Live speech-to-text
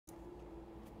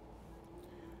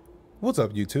What's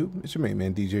up, YouTube? It's your main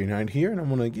man DeejayKnight here, and I'm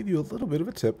going to give you a little bit of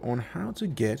a tip on how to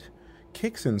get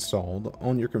KICS installed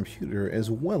on your computer, as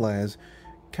well as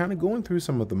kind of going through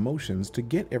some of the motions to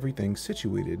get everything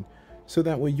situated so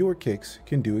that way your KICS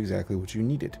can do exactly what you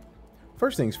need it.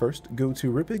 First things first, go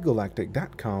to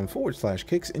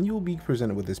ripleygalactic.com/KICS and you will be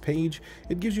presented with this page.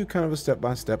 It gives you kind of a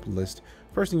step-by-step list.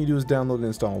 First thing you do is download and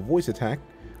install VoiceAttack.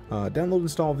 Download and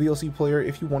install VLC player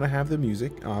if you want to have the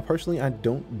music. Personally, I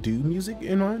don't do music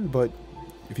in mine, but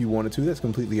if you wanted to, that's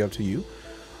completely up to you.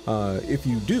 If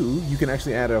you do, you can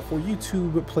actually add a for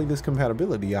YouTube playlist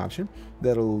compatibility option.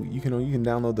 You can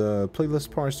download the playlist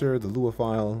parser, the Lua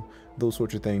file, those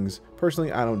sorts of things.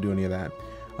 Personally, I don't do any of that.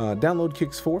 Download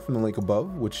KICS 4 from the link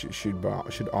above, which should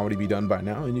already be done by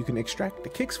now, and you can extract the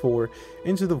KICS 4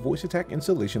 into the VoiceAttack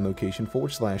installation location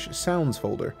 /sounds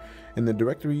folder, and the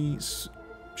directory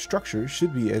structure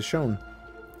should be as shown.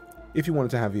 If you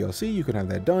wanted to have VLC, you could have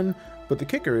that done, but the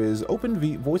kicker is open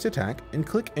VoiceAttack and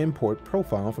click import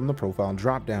profile from the profile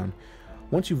dropdown.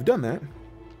 Once you've done that,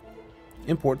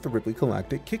 import the Ripley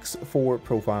Galactic KICS 4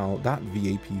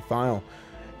 profile.vap file,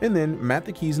 and then map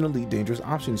the keys in Elite Dangerous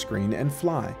option screen and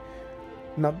fly.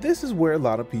 Now this is where a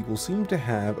lot of people seem to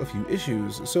have a few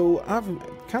issues, so I've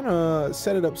kind of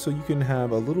set it up so you can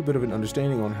have a little bit of an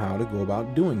understanding on how to go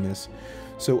about doing this.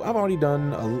 So I've already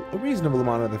done a reasonable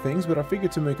amount of the things, but I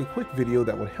figured to make a quick video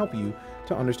that would help you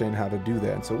to understand how to do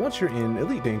that. So once you're in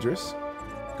Elite Dangerous,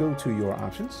 go to your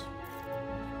options,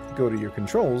 go to your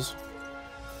controls,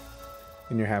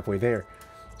 and you're halfway there.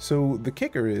 So the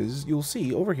kicker is, you'll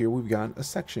see over here we've got a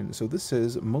section. So this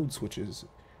says mode switches.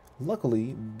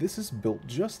 Luckily, this is built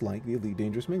just like the Elite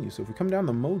Dangerous menu. So if we come down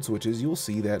the mode switches, you'll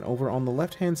see that over on the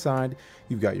left-hand side,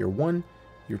 you've got your 1,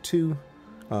 your 2,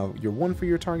 your 1 for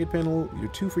your target panel, your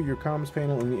 2 for your comms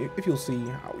panel, and if you'll see,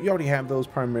 you already have those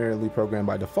primarily programmed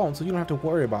by default, so you don't have to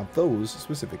worry about those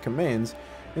specific commands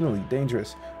in Elite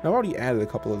Dangerous. Now, I've already added a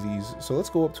couple of these, so let's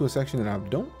go up to a section that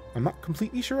I'm not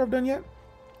completely sure I've done yet.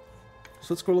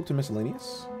 So let's scroll up to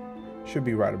miscellaneous. Should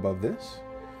be right above this,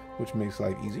 which makes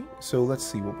life easy. So let's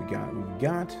see what we got. We've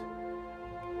got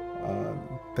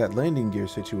that landing gear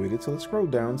situated. So let's scroll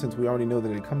down since we already know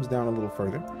that it comes down a little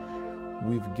further.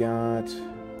 We've got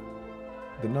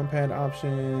the numpad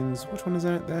options. Which one is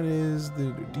that? That is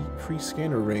the decreased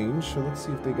scanner range. So let's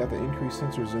see if they got the increased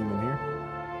sensor zoom in here.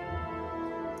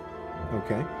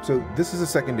 Okay, so this is a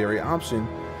secondary option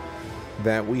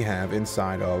that we have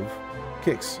inside of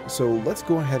KICS. So let's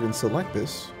go ahead and select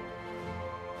this.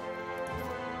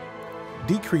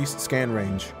 Decreased scan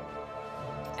range.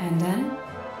 And then?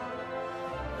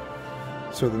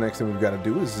 So the next thing we've got to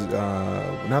do is,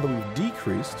 now that we've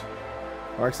decreased,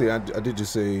 or actually I did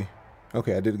just say,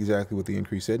 okay, I did exactly what the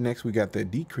increase said. Next we got the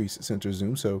decreased center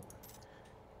zoom, so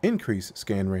increase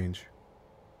scan range.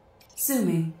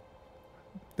 Zooming.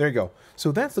 There you go.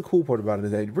 So that's the cool part about it,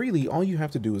 is that really all you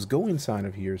have to do is go inside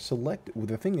of here, select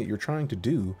the thing that you're trying to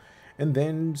do, and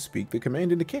then speak the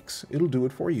command into KICS. It'll do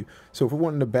it for you. So if we're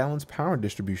wanting to balance power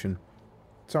distribution,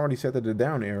 it's already set to the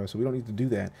down arrow, so we don't need to do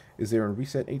that. Is there a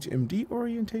reset HMD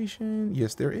orientation?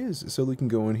 Yes, there is. So we can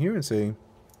go in here and say,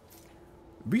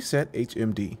 reset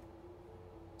HMD.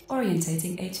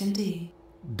 Orientating HMD.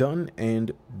 Done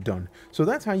and done. So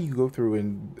that's how you go through,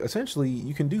 and essentially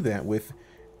you can do that with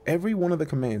every one of the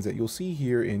commands that you'll see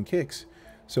here in KICS.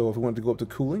 So if we wanted to go up to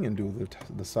cooling and do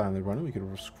the silent running, we could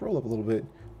scroll up a little bit.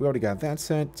 We already got that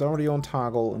set. It's already on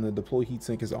toggle, and the deploy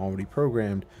heatsink is already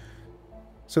programmed.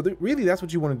 So really, that's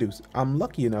what you want to do. I'm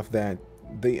lucky enough that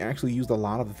they actually used a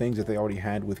lot of the things that they already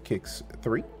had with KICS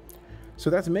 3.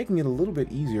 So that's making it a little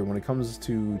bit easier when it comes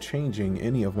to changing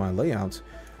any of my layouts.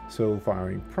 So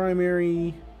firing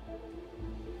primary.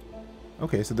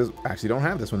 Okay, so this actually don't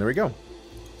have this one. There we go.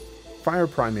 Fire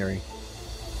primary.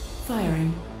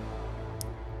 Firing.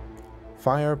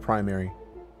 Fire primary.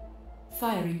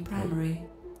 Firing primary.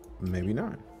 Maybe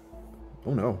not.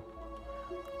 Oh no.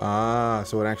 Ah,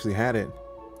 so it actually had it.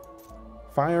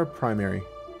 Fire primary.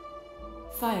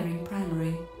 Firing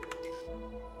primary.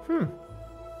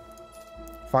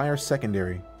 Fire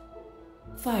secondary.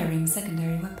 Firing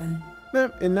secondary weapon.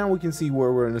 And now we can see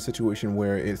where we're in a situation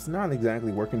where it's not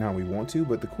exactly working how we want to,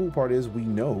 but the cool part is we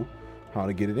know how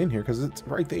to get it in here because it's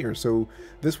right there. So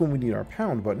this one we need our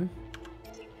pound button.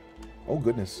 Oh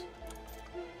goodness.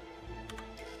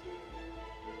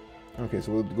 Okay,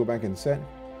 so we'll go back and set.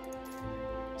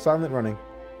 Silent running.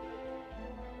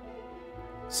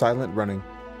 Silent running.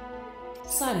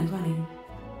 Silent running.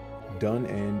 Done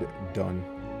and done.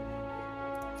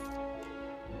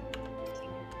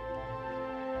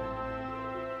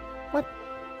 What?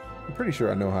 I'm pretty sure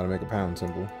I know how to make a pound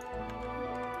symbol.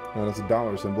 No, that's a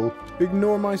dollar symbol.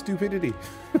 Ignore my stupidity.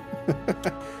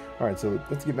 Alright, so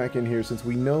let's get back in here since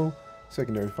we know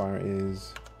secondary fire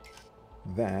is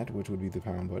that, which would be the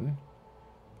pound button.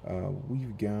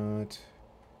 We've got...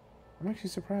 I'm actually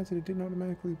surprised that it didn't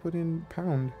automatically put in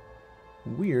pound.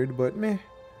 Weird, but meh.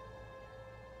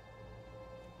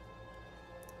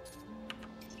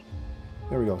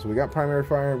 There we go. So we got primary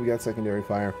fire, we got secondary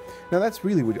fire. Now that's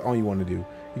really what all you want to do.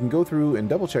 You can go through and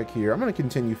double check here. I'm going to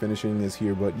continue finishing this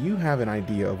here, but you have an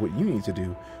idea of what you need to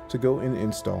do to go and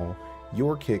install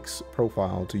your KICS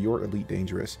profile to your Elite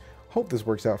Dangerous. Hope this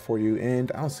works out for you,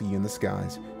 and I'll see you in the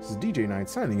skies. This is DeejayKnight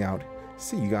signing out.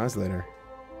 See you guys later.